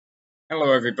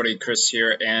Hello everybody, Chris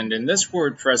here, and in this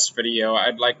WordPress video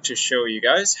I'd like to show you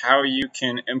guys how you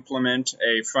can implement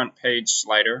a front page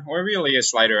slider, or really a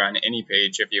slider on any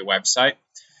page of your website.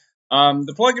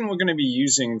 The plugin we're going to be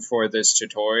using for this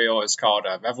tutorial is called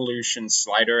a Revolution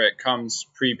Slider. It comes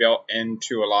pre-built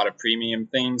into a lot of premium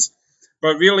themes,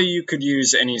 but really you could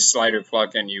use any slider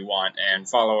plugin you want and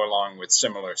follow along with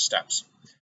similar steps.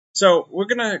 So we're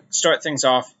going to start things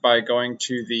off by going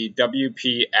to the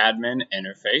WP admin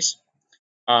interface.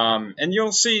 And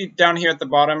you'll see down here at the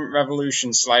bottom,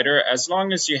 Revolution Slider. As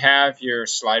long as you have your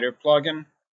slider plugin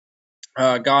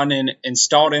gone in,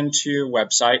 installed into your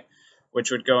website, which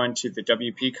would go into the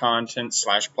WP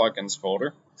content/plugins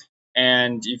folder,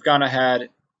 and you've gone ahead,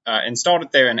 installed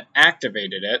it there and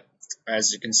activated it.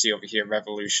 As you can see over here,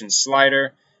 Revolution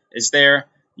Slider is there.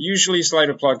 Usually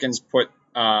slider plugins put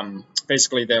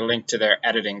basically their link to their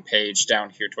editing page down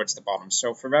here towards the bottom.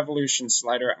 So for Revolution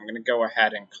Slider, I'm going to go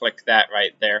ahead and click that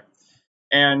right there.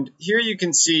 And here you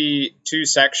can see two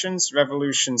sections,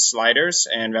 Revolution Sliders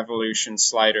and Revolution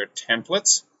Slider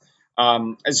Templates.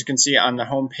 As you can see on the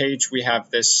home page, we have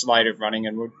this slider running,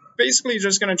 and we're basically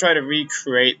just going to try to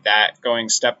recreate that going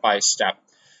step by step.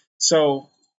 So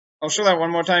I'll show that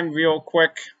one more time real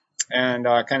quick and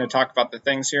kind of talk about the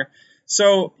things here.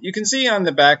 So you can see on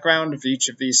the background of each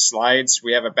of these slides,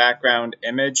 we have a background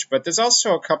image, but there's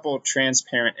also a couple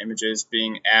transparent images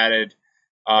being added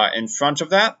in front of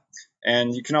that.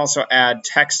 And you can also add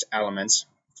text elements.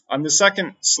 On the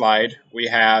second slide, we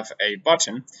have a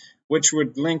button, which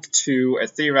would link to a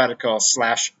theoretical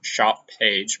 /shop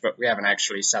page, but we haven't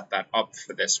actually set that up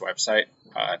for this website,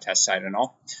 test site and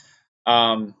all.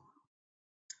 And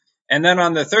then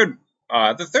on the third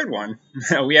one,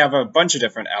 we have a bunch of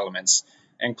different elements,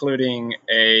 including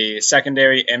a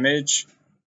secondary image,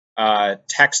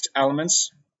 text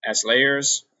elements as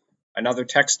layers, another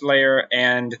text layer,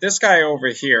 and this guy over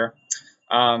here.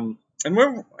 And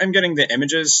where I'm getting the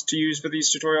images to use for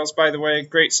these tutorials, by the way,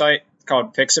 great site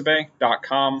called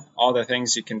pixabay.com. All the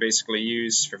things you can basically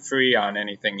use for free on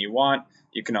anything you want.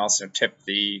 You can also tip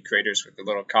the creators with the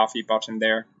little coffee button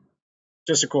there.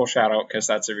 Just a cool shout out because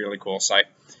that's a really cool site.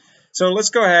 So let's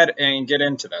go ahead and get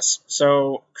into this.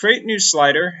 So create new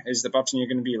slider is the button you're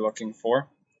going to be looking for.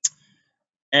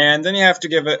 And then you have to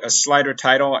give it a slider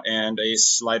title and a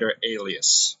slider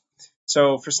alias.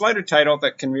 So for slider title,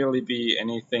 that can really be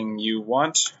anything you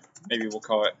want. Maybe we'll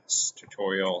call it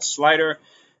tutorial slider.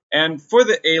 And for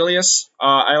the alias,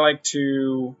 I like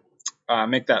to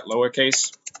make that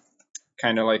lowercase,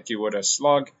 kind of like you would a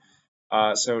slug.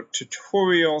 So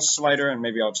tutorial slider, and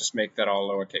maybe I'll just make that all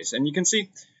lowercase. And you can see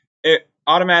it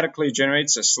automatically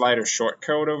generates a slider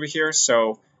shortcode over here.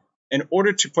 So in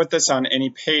order to put this on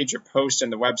any page or post in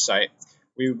the website,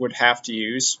 we would have to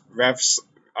use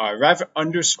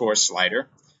rev_slider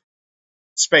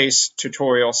space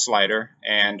tutorial slider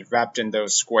and wrapped in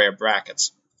those square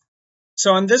brackets.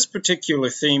 So in this particular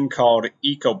theme called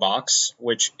EcoBox,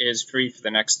 which is free for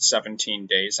the next 17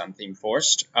 days on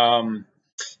ThemeForest,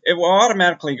 it will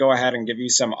automatically go ahead and give you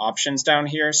some options down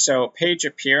here. So page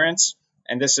appearance,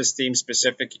 and this is theme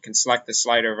specific. You can select the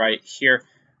slider right here.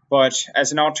 But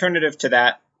as an alternative to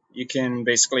that, you can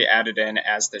basically add it in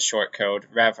as the shortcode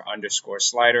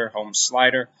rev_slider, home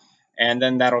slider, and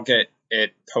then that'll get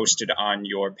it posted on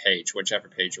your page, whichever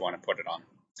page you want to put it on.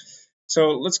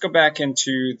 So let's go back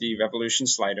into the Revolution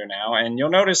Slider now, and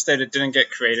you'll notice that it didn't get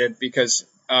created because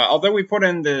although we put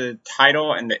in the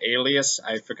title and the alias,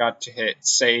 I forgot to hit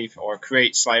save or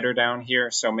create slider down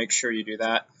here, so make sure you do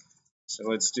that. So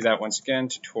let's do that once again,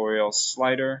 tutorial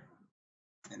slider,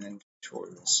 and then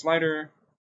tutorial slider.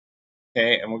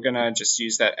 Okay, and we're gonna just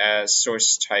use that as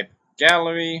source type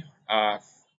gallery. Now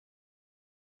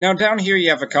down here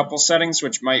you have a couple settings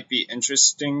which might be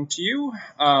interesting to you.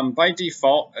 By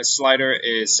default, a slider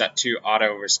is set to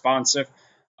auto responsive,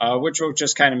 which will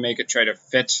just kind of make it try to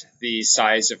fit the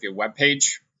size of your web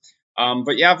page.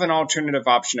 But you have an alternative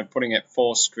option of putting it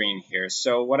full screen here.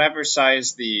 So whatever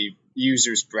size the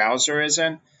user's browser is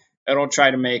in, it'll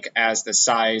try to make as the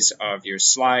size of your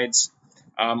slides.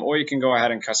 Or you can go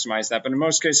ahead and customize that, but in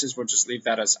most cases we'll just leave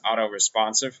that as auto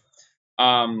responsive.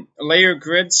 Layer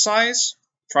grid size,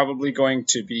 probably going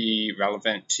to be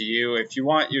relevant to you. If you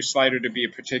want your slider to be a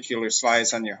particular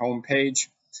size on your home page,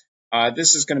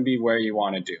 this is going to be where you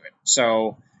want to do it.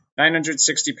 So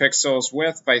 960 pixels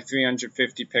width by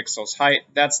 350 pixels height,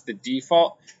 that's the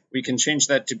default. We can change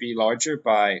that to be larger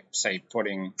by, say,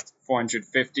 putting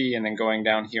 450 and then going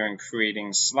down here and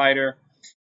creating slider.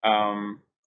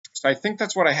 So I think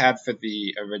that's what I had for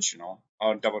the original.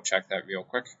 I'll double check that real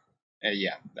quick.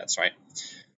 Yeah, that's right.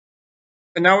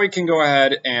 And now we can go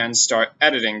ahead and start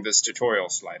editing this tutorial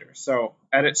slider. So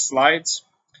edit slides.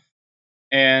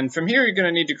 And from here, you're going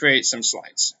to need to create some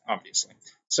slides, obviously.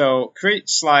 So create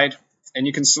slide, and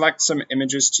you can select some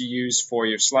images to use for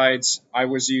your slides. I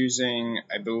was using,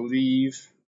 I believe,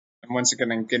 and once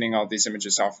again, I'm getting all these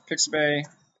images off Pixabay,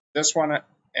 this one,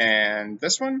 and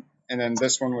then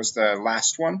this one was the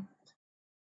last one.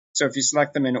 So if you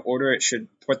select them in order, it should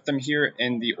put them here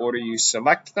in the order you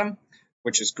select them,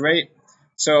 which is great.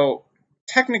 So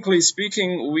technically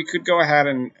speaking, we could go ahead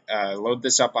and load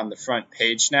this up on the front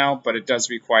page now, but it does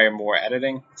require more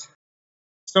editing.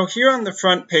 So here on the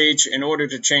front page, in order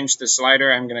to change the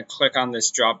slider, I'm going to click on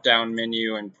this drop-down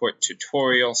menu and put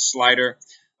tutorial slider.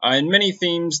 In many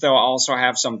themes, they'll also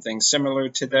have something similar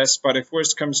to this, but if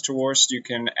worst comes to worst, you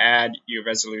can add your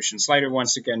resolution slider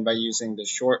once again by using the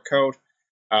short code,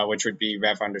 which would be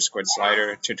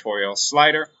rev_slider tutorial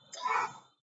slider.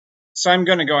 So I'm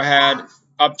going to go ahead,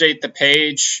 update the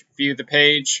page, view the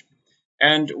page,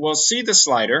 and we'll see the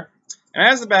slider. And it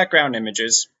has the background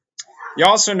images. You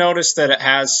also notice that it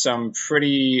has some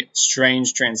pretty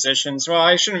strange transitions. Well,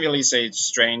 I shouldn't really say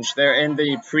strange. They're in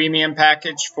the premium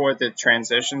package for the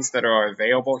transitions that are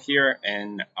available here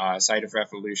in Site of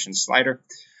Revolution Slider.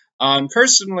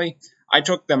 Personally, I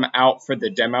took them out for the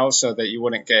demo so that you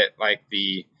wouldn't get like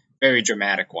the very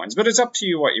dramatic ones, but it's up to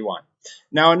you what you want.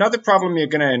 Now, another problem you're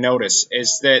going to notice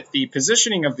is that the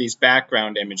positioning of these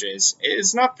background images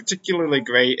is not particularly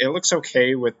great. It looks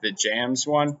okay with the jams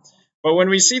one. But when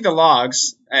we see the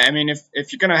logs, I mean,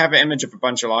 if you're going to have an image of a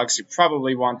bunch of logs, you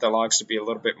probably want the logs to be a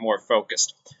little bit more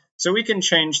focused. So we can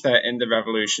change that in the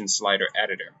Revolution Slider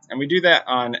Editor. And we do that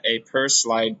on a per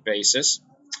slide basis.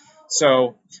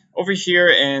 So over here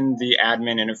in the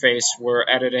admin interface, we're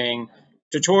editing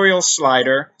tutorial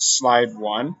slider, slide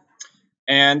 1.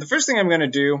 And the first thing I'm going to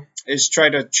do is try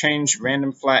to change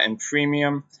random flat and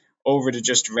premium over to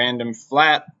just random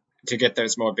flat to get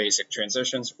those more basic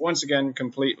transitions. Once again,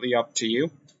 completely up to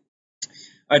you.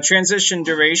 A transition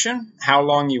duration, how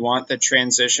long you want the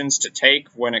transitions to take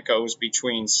when it goes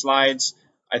between slides.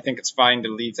 I think it's fine to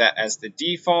leave that as the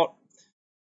default.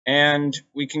 And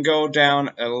we can go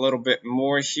down a little bit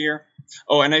more here.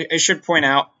 Oh, and I should point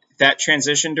out that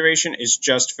transition duration is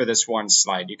just for this one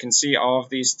slide. You can see all of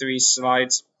these 3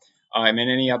 slides and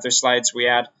any other slides we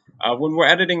add. When we're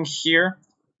editing here,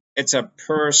 it's a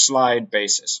per slide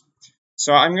basis.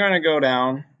 So I'm going to go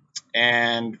down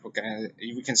and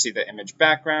we can see the image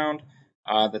background.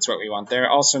 That's what we want there.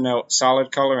 Also note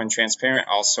solid color and transparent,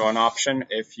 also an option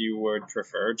if you would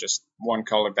prefer just one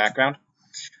color background.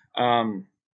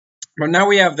 But now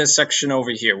we have this section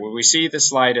over here where we see the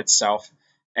slide itself.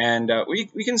 And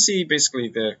we can see basically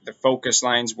the focus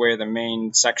lines where the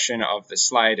main section of the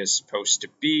slide is supposed to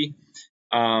be.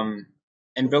 And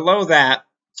below that,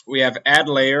 we have add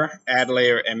layer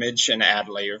image, and add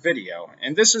layer video.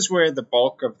 And this is where the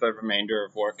bulk of the remainder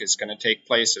of work is going to take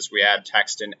place as we add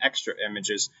text and extra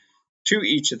images to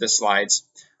each of the slides.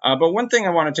 But one thing I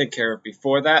want to take care of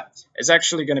before that is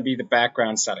actually going to be the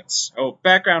background settings. Oh,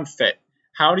 background fit.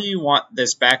 How do you want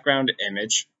this background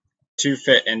image to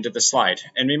fit into the slide?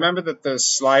 And remember that the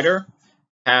slider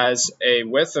has a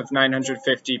width of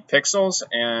 950 pixels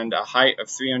and a height of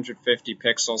 350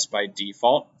 pixels by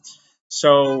default.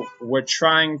 So we're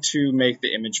trying to make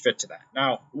the image fit to that.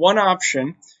 Now, one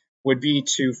option would be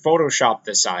to Photoshop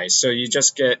the size. So you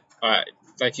just get,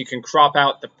 like you can crop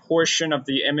out the portion of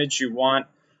the image you want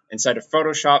inside of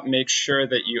Photoshop. Make sure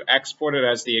that you export it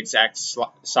as the exact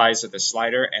size of the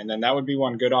slider, and then that would be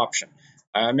one good option.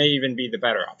 May even be the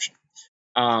better option.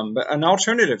 But an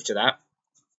alternative to that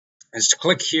is to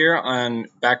click here on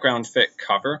background fit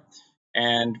cover,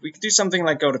 and we could do something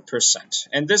like go to %.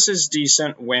 And this is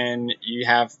decent when you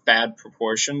have bad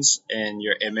proportions in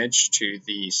your image to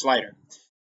the slider.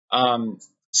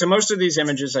 So most of these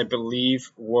images, I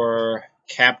believe, were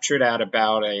captured at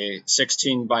about a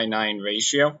 16:9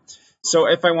 ratio. So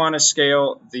if I want to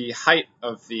scale the height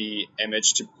of the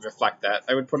image to reflect that,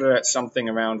 I would put it at something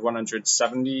around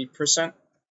 170%.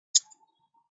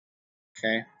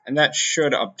 Okay, and that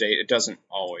should update. It doesn't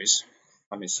always.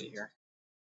 Let me see here.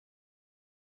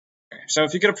 Okay, so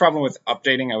if you get a problem with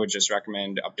updating, I would just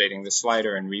recommend updating the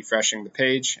slider and refreshing the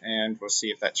page, and we'll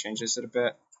see if that changes it a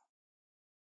bit.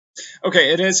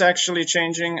 Okay, it is actually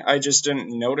changing. I just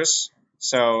didn't notice.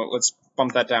 So let's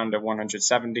bump that down to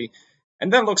 170.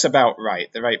 And that looks about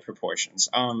right, the right proportions.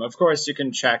 Of course, you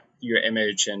can check your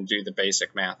image and do the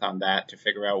basic math on that to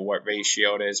figure out what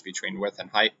ratio it is between width and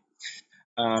height.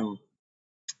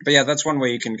 But yeah, that's one way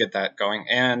you can get that going.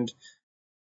 And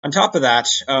on top of that,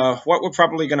 what we're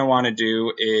probably going to want to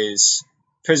do is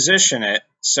position it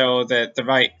so that the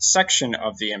right section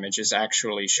of the image is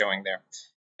actually showing there.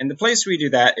 And the place we do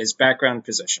that is background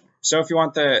position. So if you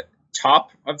want the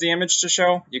top of the image to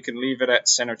show, you can leave it at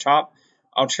center top.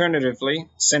 Alternatively,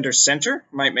 center center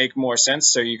might make more sense,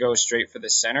 so you go straight for the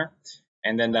center,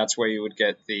 and then that's where you would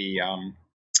get the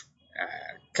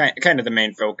kind of the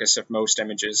main focus of most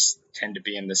images tend to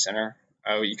be in the center.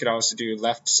 You could also do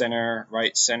left center,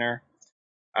 right center,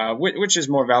 which is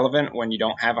more relevant when you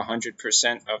don't have 100%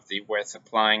 of the width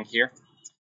applying here.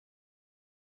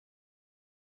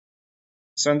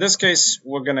 So in this case,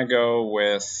 we're going to go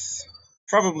with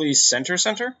probably center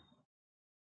center,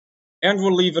 and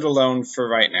we'll leave it alone for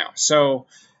right now. So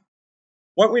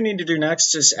what we need to do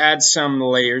next is add some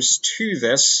layers to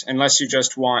this, unless you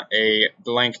just want a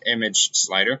blank image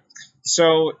slider.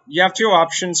 So you have two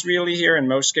options really here in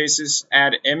most cases,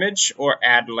 add image or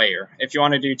add layer. If you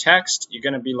want to do text, you're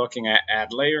going to be looking at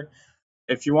add layer.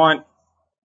 If you want,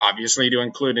 obviously, to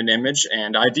include an image,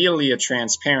 and ideally a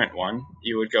transparent one,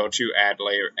 you would go to add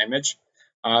layer image.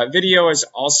 Video is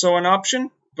also an option,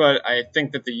 but I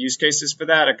think that the use cases for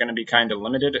that are going to be kind of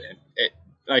limited.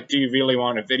 Like, do you really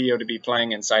want a video to be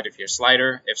playing inside of your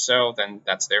slider? If so, then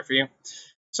that's there for you.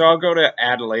 So I'll go to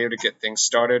add layer to get things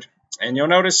started. And you'll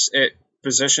notice it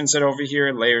positions it over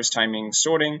here, layers, timing,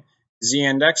 sorting,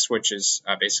 z-index, which is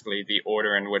basically the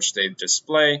order in which they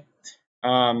display,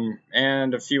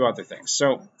 and a few other things.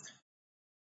 So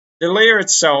the layer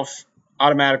itself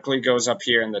automatically goes up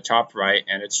here in the top right,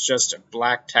 and it's just a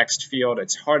black text field.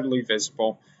 It's hardly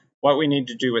visible. What we need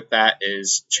to do with that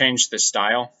is change the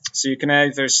style. So you can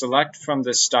either select from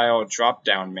the style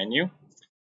drop-down menu.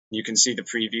 You can see the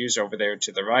previews over there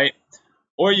to the right.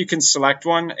 Or you can select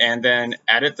one and then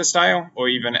edit the style, or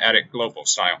even edit global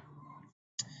style.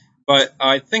 But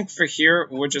I think for here,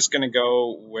 we're just going to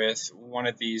go with one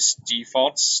of these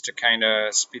defaults to kind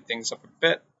of speed things up a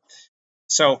bit.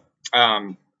 So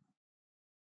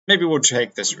maybe we'll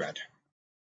take this red.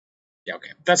 Yeah,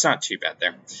 okay, that's not too bad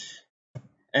there.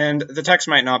 And the text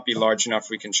might not be large enough.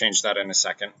 We can change that in a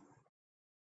second.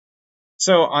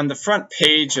 So on the front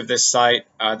page of this site,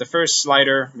 the first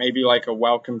slider may be like a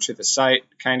welcome to the site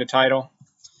kind of title.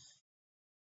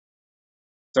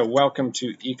 So welcome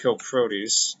to Eco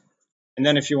Produce. And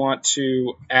then if you want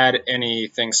to add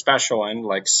anything special in,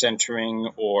 like centering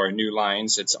or new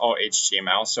lines, it's all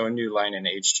HTML. So a new line in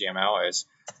HTML is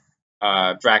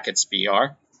brackets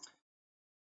BR.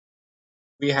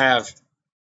 We have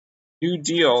new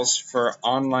deals for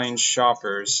online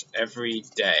shoppers every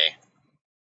day.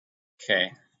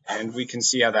 Okay, and we can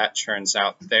see how that turns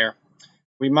out there.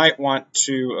 We might want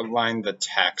to align the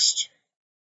text.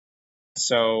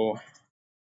 So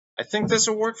I think this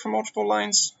will work for multiple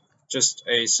lines. Just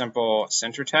a simple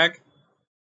center tag,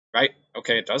 right?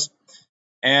 Okay, it does.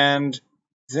 And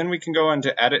then we can go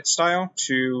into edit style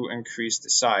to increase the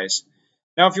size.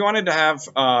 Now, if you wanted to have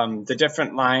the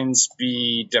different lines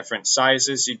be different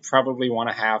sizes, you'd probably want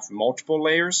to have multiple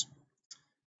layers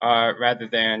rather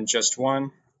than just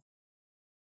one.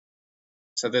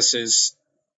 So this is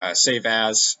save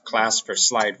as class for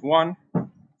slide 1,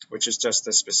 which is just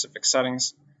the specific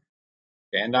settings.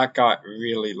 Okay, and that got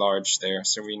really large there,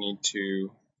 so we need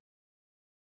to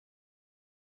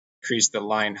increase the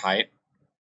line height.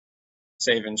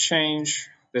 Save and change.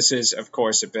 This is, of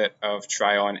course, a bit of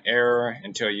trial and error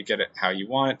until you get it how you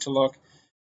want it to look.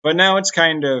 But now it's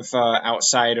kind of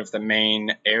outside of the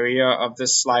main area of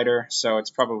this slider, so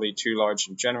it's probably too large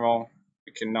in general.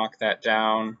 We can knock that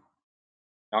down,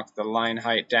 knock the line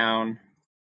height down,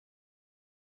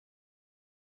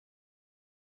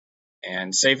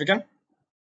 and save again.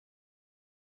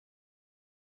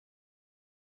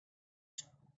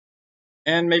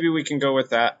 And maybe we can go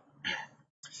with that.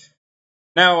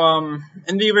 Now,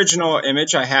 in the original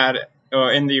image I had,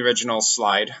 or in the original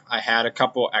slide, I had a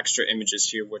couple extra images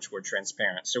here which were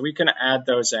transparent. So we can add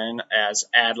those in as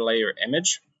add layer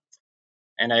image.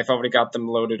 And I've already got them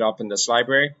loaded up in this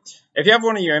library. If you have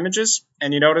one of your images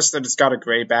and you notice that it's got a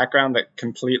gray background that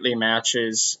completely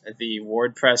matches the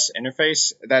WordPress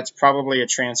interface, that's probably a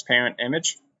transparent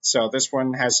image. So this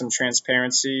one has some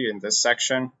transparency in this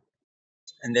section,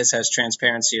 and this has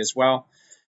transparency as well.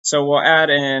 So we'll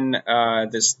add in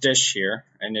this dish here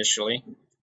initially.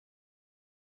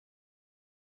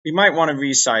 We might want to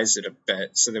resize it a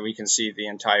bit so that we can see the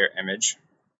entire image.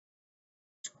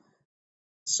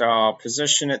 So I'll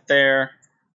position it there.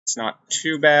 It's not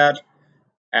too bad.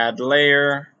 Add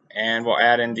layer, and we'll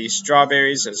add in these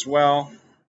strawberries as well.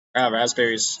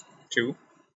 Raspberries too.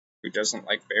 Who doesn't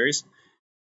like berries?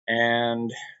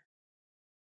 And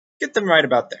get them right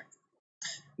about there.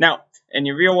 Now, In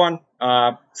your real one,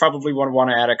 probably want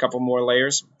to add a couple more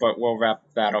layers, but we'll wrap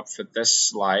that up for this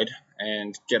slide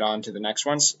and get on to the next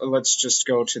ones. Let's just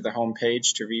go to the home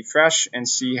page to refresh and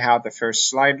see how the first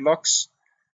slide looks.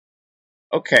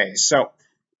 Okay, so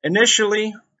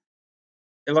initially,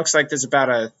 it looks like there's about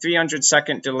a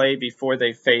 300-second delay before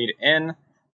they fade in.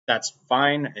 That's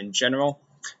fine in general.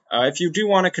 If you do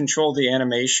want to control the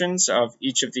animations of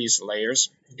each of these layers,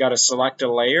 you got to select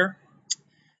a layer,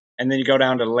 and then you go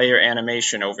down to layer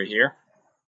animation over here,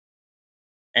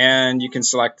 and you can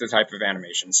select the type of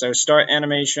animation. So start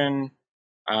animation,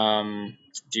 do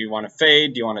you want to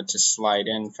fade? Do you want it to slide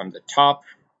in from the top?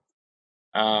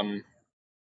 Kind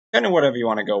of whatever you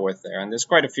want to go with there, and there's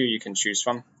quite a few you can choose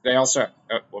from. They also,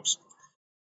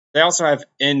 they also have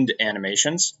end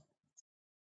animations.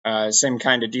 Same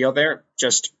kind of deal there,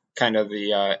 just kind of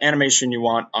the animation you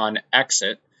want on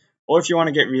exit. Or if you want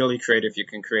to get really creative, you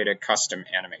can create a custom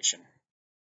animation.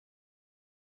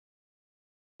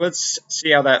 Let's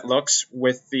see how that looks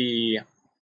with the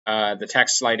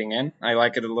text sliding in. I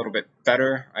like it a little bit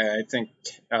better. I think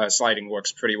sliding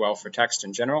works pretty well for text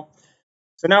in general.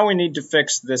 So now we need to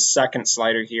fix this second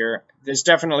slider here. There's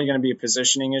definitely going to be a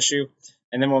positioning issue,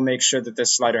 and then we'll make sure that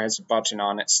this slider has a button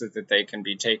on it so that they can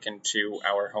be taken to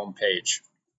our home page.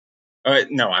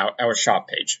 No, our shop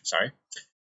page, sorry.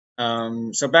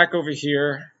 So back over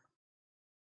here,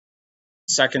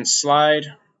 second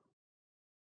slide,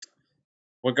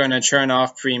 we're going to turn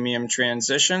off premium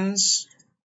transitions,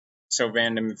 so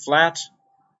random and flat.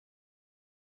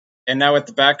 And now with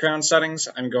the background settings,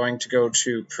 I'm going to go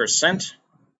to %.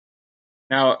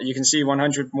 Now you can see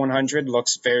 100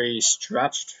 looks very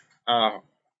stretched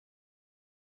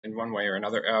in one way or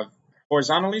another.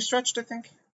 Horizontally stretched, I think.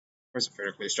 Or is it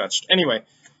vertically stretched? Anyway,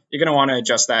 you're going to want to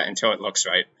adjust that until it looks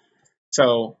right.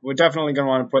 So we're definitely going to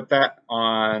want to put that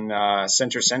on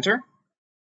center.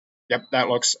 Yep, that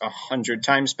looks 100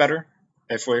 times better.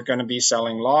 If we're going to be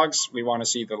selling logs, we want to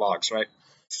see the logs, right?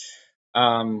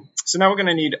 So now we're going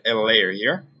to need a layer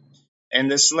here. And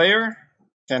this layer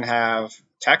can have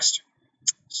text.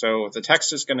 So the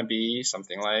text is going to be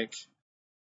something like,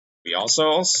 we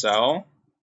also sell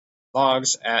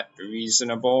logs at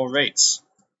reasonable rates.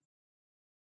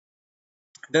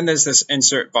 Then there's this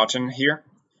insert button here,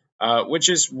 which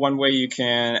is one way you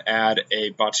can add a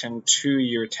button to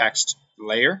your text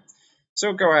layer.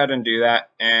 So go ahead and do that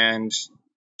and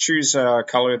choose a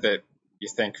color that you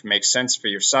think makes sense for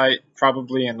your site,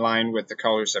 probably in line with the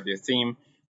colors of your theme.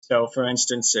 So for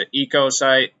instance, an eco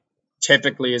site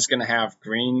typically is going to have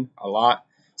green a lot,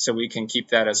 so we can keep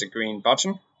that as a green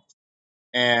button.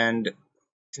 And you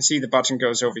can see the button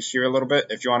goes over here a little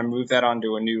bit. If you want to move that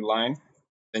onto a new line,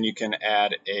 then you can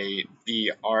add a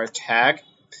BR tag.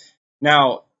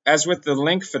 Now, as with the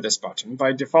link for this button,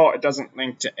 by default, it doesn't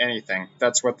link to anything.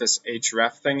 That's what this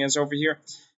href thing is over here.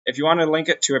 If you want to link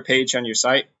it to a page on your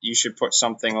site, you should put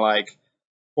something like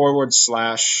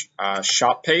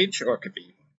 /shop page, or it could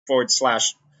be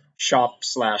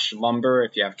 /shop/lumber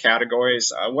if you have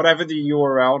categories. Whatever the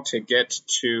URL to get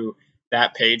to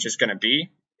that page is going to be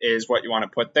is what you want to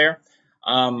put there.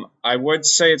 I would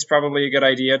say it's probably a good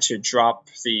idea to drop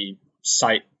the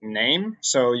site name.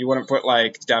 So you wouldn't put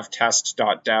like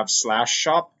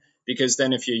devtest.dev/shop, because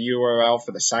then if your URL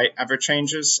for the site ever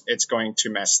changes, it's going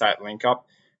to mess that link up.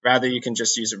 Rather, you can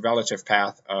just use a relative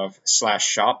path of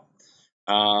 /shop.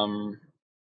 And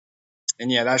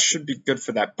yeah, that should be good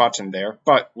for that button there,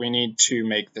 but we need to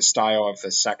make the style of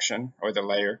the section or the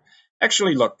layer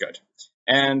actually look good.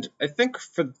 And I think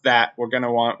for that, we're going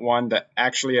to want one that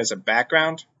actually has a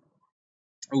background.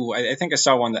 Ooh, I think I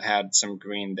saw one that had some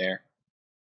green there.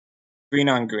 Green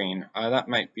on green. That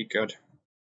might be good.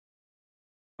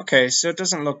 Okay, so it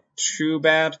doesn't look too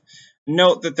bad.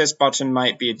 Note that this button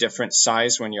might be a different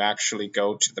size when you actually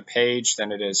go to the page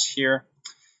than it is here.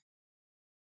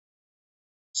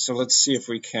 So let's see if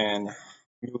we can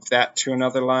move that to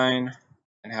another line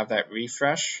and have that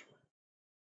refresh.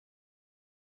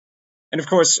 And of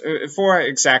course, for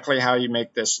exactly how you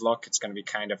make this look, it's going to be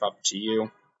kind of up to you.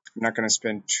 I'm not going to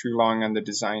spend too long on the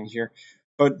design here,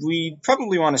 but we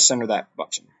probably want to center that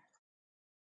button.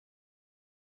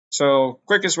 So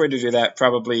quickest way to do that,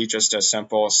 probably just a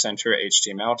simple center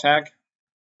HTML tag,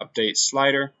 update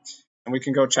slider, and we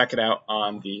can go check it out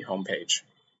on the home page.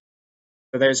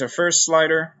 So there's our first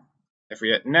slider. If we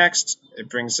hit next, it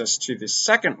brings us to the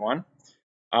second one.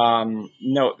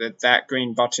 Note that that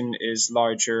green button is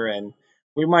larger, and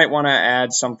we might want to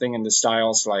add something in the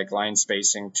styles like line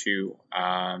spacing to,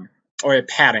 or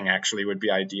padding actually would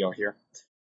be ideal here.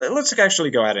 Let's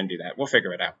actually go ahead and do that. We'll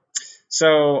figure it out.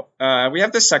 So we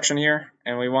have this section here,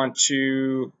 and we want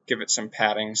to give it some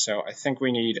padding. So I think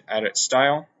we need edit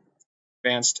style,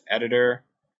 advanced editor.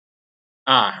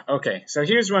 Okay. So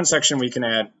here's one section we can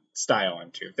add style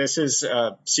into. This is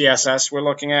CSS we're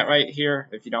looking at right here,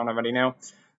 if you don't already know.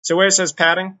 So where it says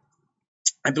padding,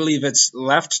 I believe it's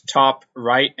left, top,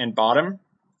 right, and bottom.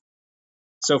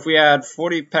 So if we add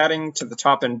 40 padding to the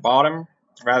top and bottom,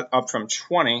 up from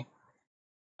 20,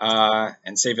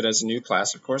 and save it as a new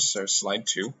class, of course, so slide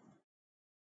 2.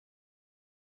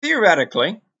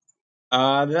 Theoretically,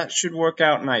 that should work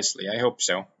out nicely. I hope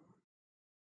so.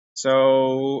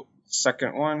 So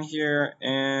second one here,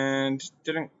 and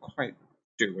didn't quite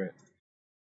do it.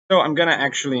 So I'm gonna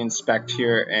actually inspect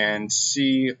here and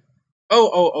see.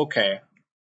 Okay.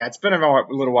 It's been a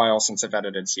little while since I've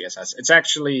edited CSS. It's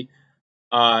actually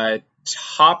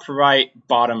top right,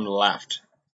 bottom left.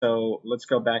 So let's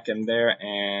go back in there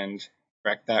and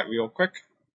correct that real quick.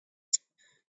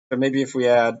 So maybe if we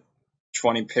add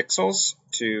 20 pixels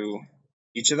to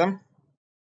each of them.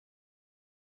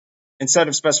 Instead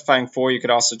of specifying 4, you could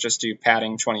also just do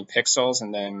padding 20 pixels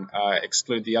and then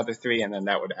exclude the other 3, and then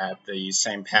that would add the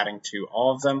same padding to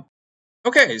all of them.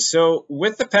 Okay, so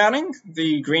with the padding,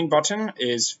 the green button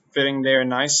is fitting there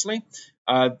nicely.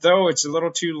 Though it's a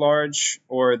little too large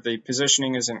or the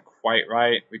positioning isn't quite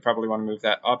right, we probably want to move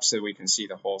that up so we can see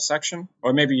the whole section.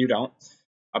 Or maybe you don't,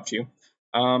 up to you.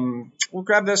 We'll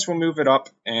grab this, we'll move it up,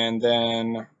 and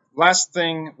then last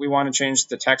thing, we want to change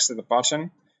the text of the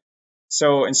button.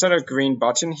 So instead of green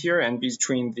button here and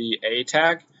between the A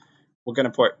tag, we're going to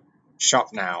put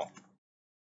shop now.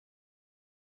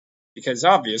 Because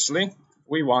obviously,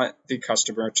 we want the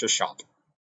customer to shop.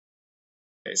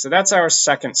 Okay, so that's our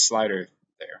second slider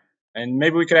there. And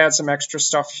maybe we could add some extra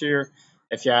stuff here.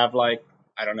 If you have like,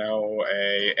 I don't know,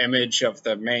 a image of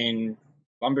the main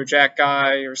lumberjack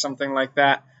guy or something like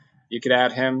that, you could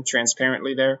add him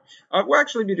transparently there. We'll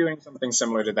actually be doing something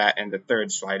similar to that in the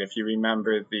third slide. If you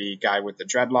remember the guy with the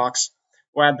dreadlocks,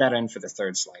 we'll add that in for the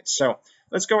third slide. So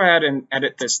let's go ahead and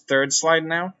edit this third slide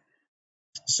now.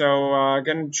 So I'm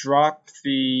going to drop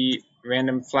the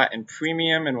random flat and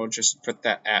premium, and we'll just put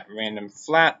that at random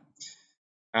flat.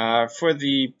 For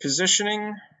the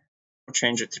positioning, we'll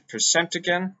change it to percent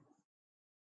again.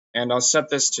 And I'll set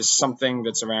this to something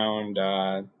that's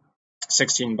around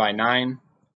 16 by 9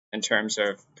 in terms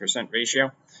of percent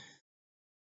ratio.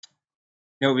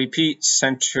 No repeat,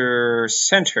 center,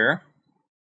 center.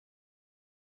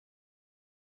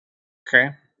 Okay.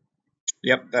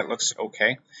 Yep, that looks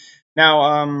okay.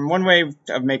 Now, one way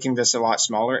of making this a lot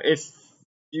smaller, if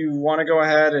you want to go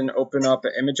ahead and open up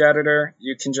an image editor,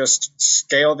 you can just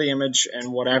scale the image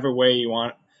in whatever way you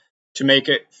want to make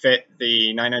it fit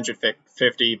the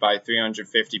 950 by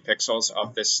 350 pixels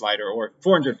of this slider, or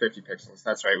 450 pixels.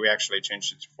 That's right, we actually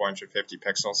changed it to 450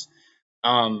 pixels.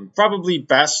 Probably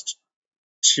best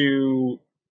to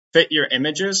fit your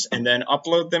images and then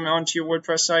upload them onto your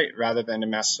WordPress site rather than to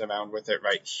mess around with it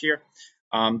right here.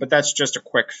 But that's just a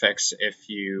quick fix if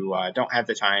you don't have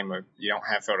the time, or you don't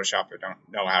have Photoshop, or don't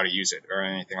know how to use it or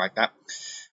anything like that.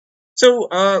 So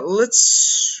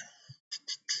let's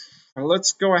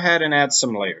go ahead and add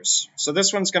some layers. So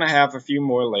this one's going to have a few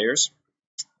more layers.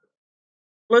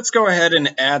 Let's go ahead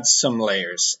and add some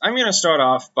layers. I'm going to start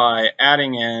off by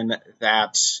adding in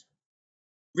that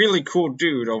really cool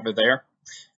dude over there.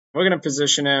 We're going to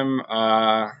position him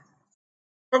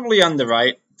probably on the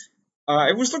right.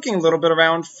 I was looking a little bit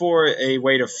around for a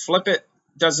way to flip it.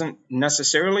 Doesn't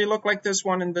necessarily look like this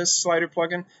one in this slider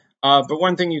plugin. But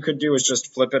one thing you could do is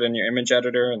just flip it in your image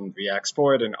editor and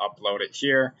re-export and upload it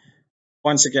here.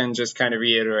 Once again, just kind of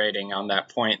reiterating on that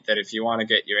point that if you want to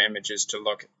get your images to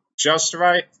look just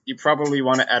right, you probably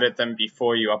want to edit them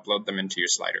before you upload them into your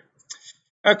slider.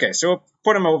 Okay, so we'll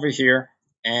put them over here,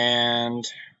 and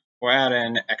we'll add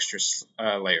in extra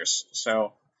layers.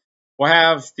 So we'll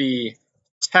have the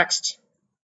text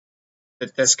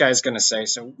that this guy's going to say.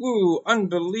 So, woo,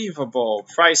 unbelievable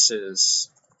prices.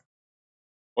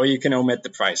 Or you can omit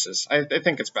the prices. I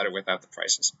think it's better without the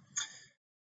prices.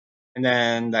 And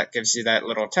then that gives you that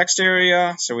little text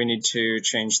area. So we need to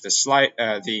change the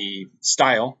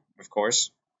style, of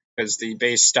course, because the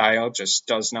base style just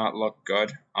does not look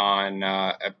good on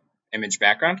an image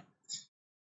background.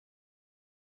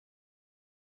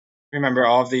 Remember,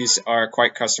 all of these are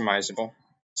quite customizable.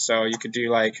 So you could do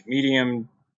like medium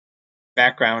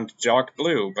background dark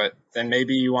blue, but then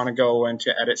maybe you want to go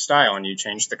into edit style and you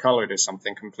change the color to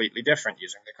something completely different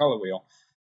using the color wheel.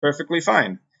 Perfectly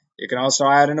fine. You can also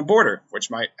add in a border,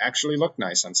 which might actually look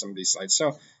nice on some of these slides.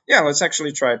 So yeah, let's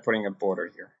actually try putting a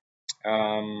border here.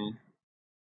 We'll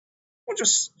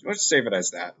just save it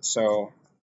as that. So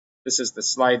This is the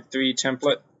slide 3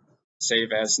 template.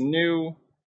 Save as new.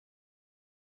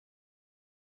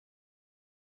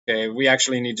 Okay, we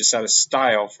actually need to set a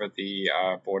style for the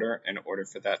border in order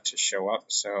for that to show up.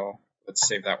 So let's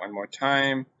save that one more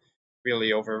time.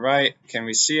 Really overwrite. Can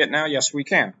we see it now? Yes, we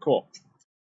can. Cool.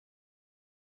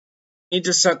 Need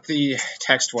to set the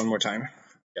text one more time.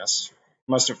 Yes.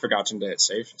 Must have forgotten to hit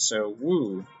save. So,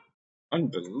 woo.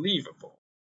 Unbelievable.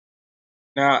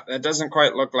 Now, that doesn't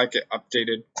quite look like it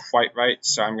updated quite right,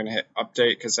 so I'm going to hit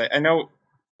update because I know...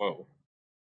 Whoa.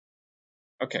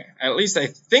 Okay, at least I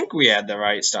think we had the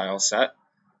right style set.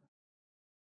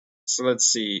 So let's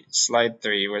see, slide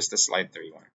 3, where's the slide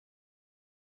 3 one?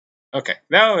 Okay,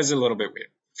 that was a little bit weird.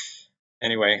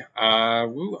 Anyway,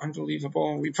 woo,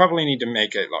 unbelievable. We probably need to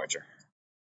make it larger.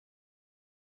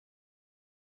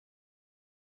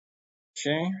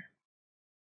 Okay.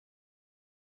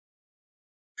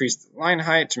 Increase the line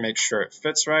height to make sure it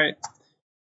fits right.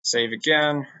 Save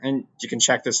again, and you can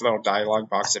check this little dialog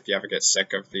box if you ever get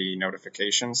sick of the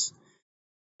notifications.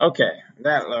 Okay,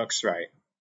 that looks right.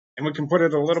 And we can put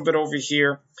it a little bit over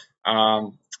here,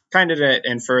 kind of to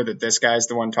infer that this guy's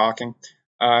the one talking.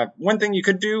 One thing you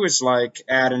could do is like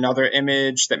add another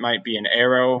image that might be an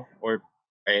arrow or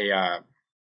a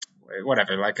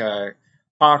whatever, like a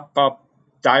pop-up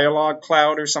dialogue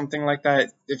cloud or something like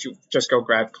that. If you just go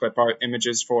grab clip art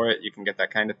images for it, you can get that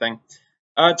kind of thing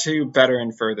to better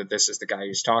infer that this is the guy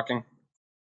who's talking.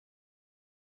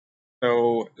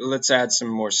 So let's add some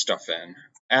more stuff in.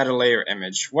 Add a layer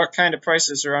image. What kind of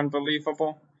prices are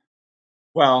unbelievable?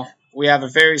 Well, we have a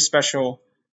very special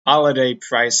holiday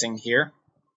pricing here.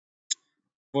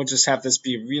 We'll just have this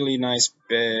be a really nice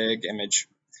big image.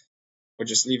 We'll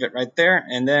just leave it right there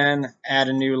and then add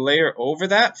a new layer over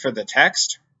that for the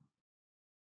text.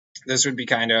 This would be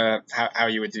kind of how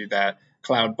you would do that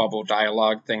cloud bubble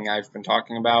dialogue thing I've been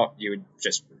talking about. You would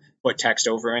just put text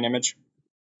over an image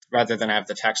rather than have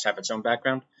the text have its own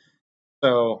background.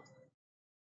 So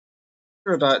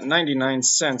 0.99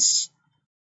 cents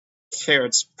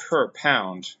carrots per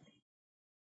pound.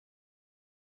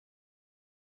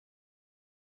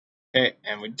 Okay,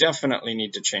 and we definitely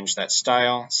need to change that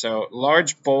style. So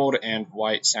large, bold, and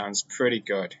white sounds pretty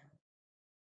good.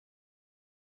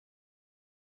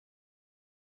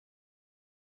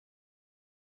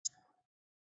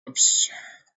 Oops.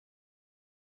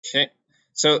 Okay,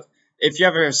 so if you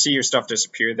ever see your stuff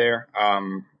disappear there,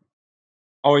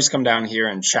 always come down here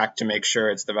and check to make sure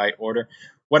it's the right order.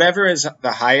 Whatever is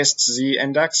the highest Z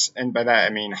index, and by that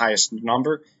I mean highest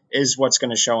number, is what's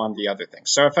going to show on the other thing.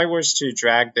 So if I was to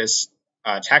drag this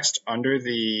text under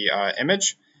the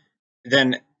image,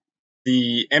 then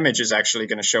the image is actually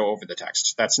going to show over the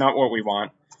text. That's not what we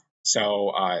want.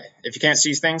 So if you can't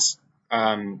see things,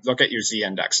 look at your Z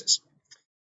indexes.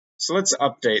 So let's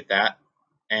update that,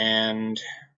 and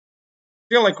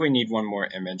I feel like we need one more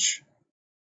image.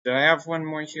 Did I have one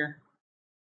more here?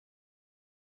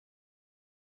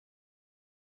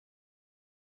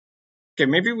 Okay,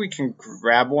 maybe we can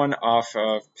grab one off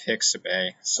of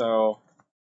Pixabay. So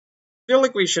I feel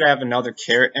like we should have another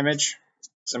carrot image.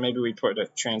 So maybe we put a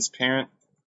transparency,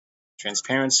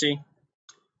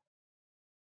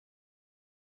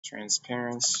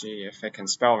 if I can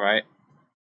spell right.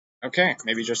 Okay,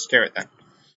 maybe just carrot then.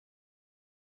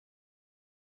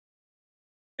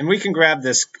 And we can grab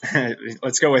this,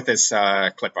 let's go with this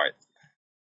clip art.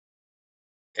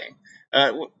 Okay.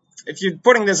 If you're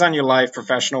putting this on your live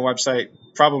professional website,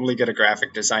 probably get a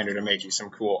graphic designer to make you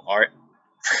some cool art.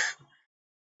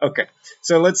 Okay,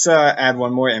 so let's add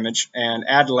one more image and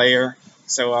add layer.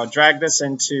 So I'll drag this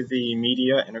into the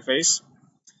media interface.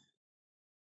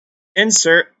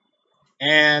 Insert,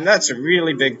 and that's a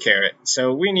really big carrot.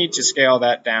 So we need to scale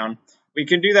that down. We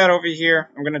can do that over here.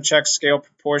 I'm going to check scale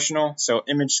proportional, so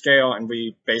image scale, and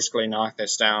we basically knock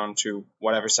this down to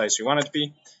whatever size we want it to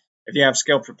be. If you have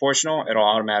scale proportional, it'll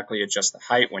automatically adjust the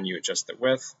height when you adjust the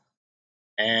width.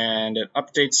 And it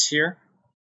updates here.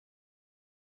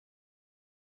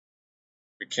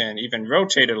 We can even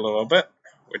rotate it a little bit,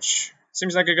 which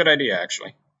seems like a good idea,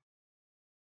 actually.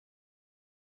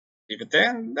 Leave it there,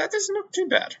 and that doesn't look too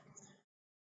bad.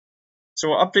 So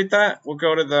we'll update that. We'll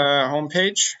go to the home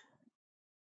page.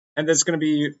 And there's going to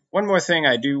be one more thing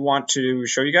I do want to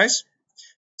show you guys.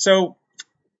 So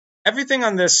everything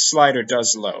on this slider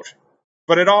does load,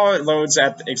 but it all loads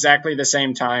at exactly the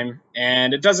same time,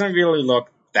 and it doesn't really look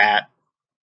that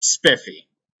spiffy.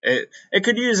 It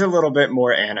could use a little bit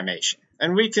more animation,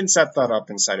 and we can set that up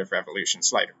inside of Revolution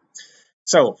Slider.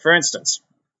 So, for instance,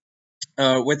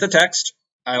 with the text,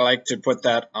 I like to put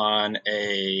that on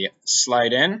a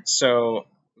slide in. So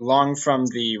long from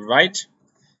the right,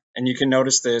 And you can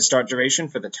notice the start duration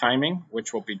for the timing,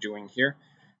 which we'll be doing here.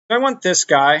 So I want this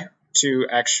guy to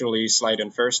actually slide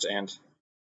in first, and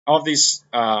all of these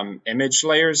image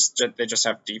layers, they just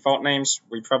have default names.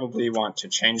 We probably want to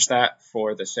change that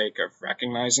for the sake of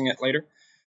recognizing it later.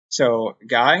 So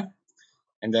guy,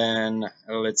 and then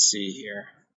let's see here.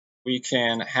 We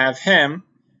can have him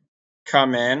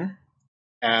come in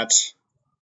at,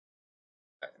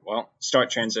 well, start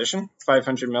transition,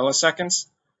 500 milliseconds.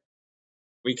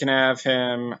 We can have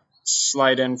him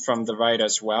slide in from the right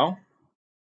as well.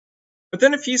 But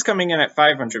then if he's coming in at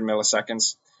 500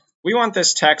 milliseconds, we want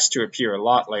this text to appear a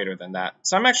lot later than that.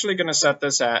 So I'm actually going to set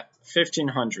this at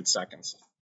 1500 seconds.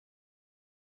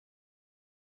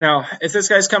 Now, if this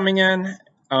guy's coming in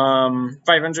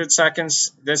 500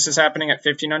 seconds, this is happening at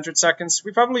 1500 seconds,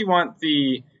 we probably want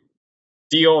the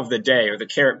deal of the day or the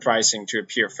carrot pricing to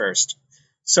appear first.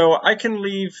 So I can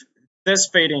leave this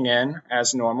fading in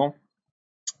as normal,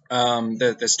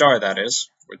 the star that is,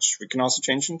 which we can also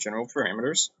change in general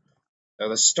parameters. So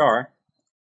the star.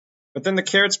 But then the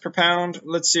carats per pound,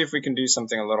 let's see if we can do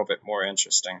something a little bit more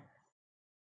interesting.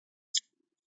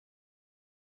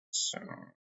 So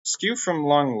skew from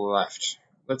long left.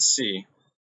 Let's see.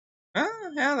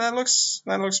 Yeah, that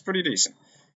looks pretty decent.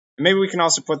 Maybe we can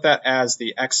also put that as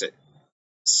the exit.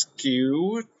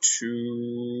 Skew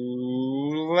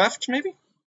to left, maybe?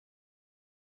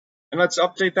 And let's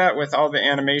update that with all the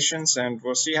animations, and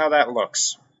we'll see how that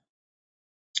looks.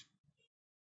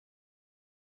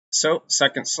 So,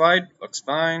 second slide, looks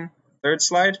fine. Third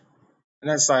slide,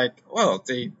 and it's like, well,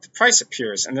 the price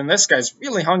appears, and then this guy's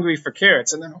really hungry for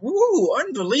carrots, and then, woo,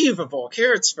 unbelievable,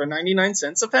 carrots for 99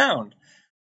 cents a pound.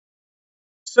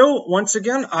 So once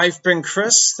again, I've been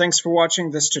Chris. Thanks for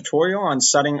watching this tutorial on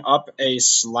setting up a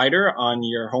slider on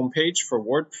your homepage for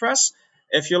WordPress.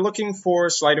 If you're looking for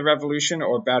Slider Revolution,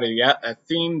 or better yet, a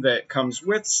theme that comes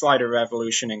with Slider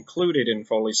Revolution included and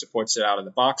fully supports it out of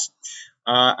the box,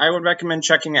 I would recommend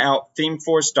checking out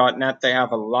themeforce.net. They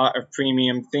have a lot of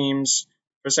premium themes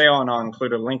for sale, and I'll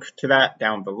include a link to that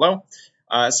down below.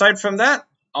 Aside from that,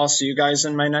 I'll see you guys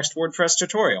in my next WordPress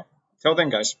tutorial. Till then,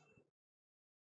 guys.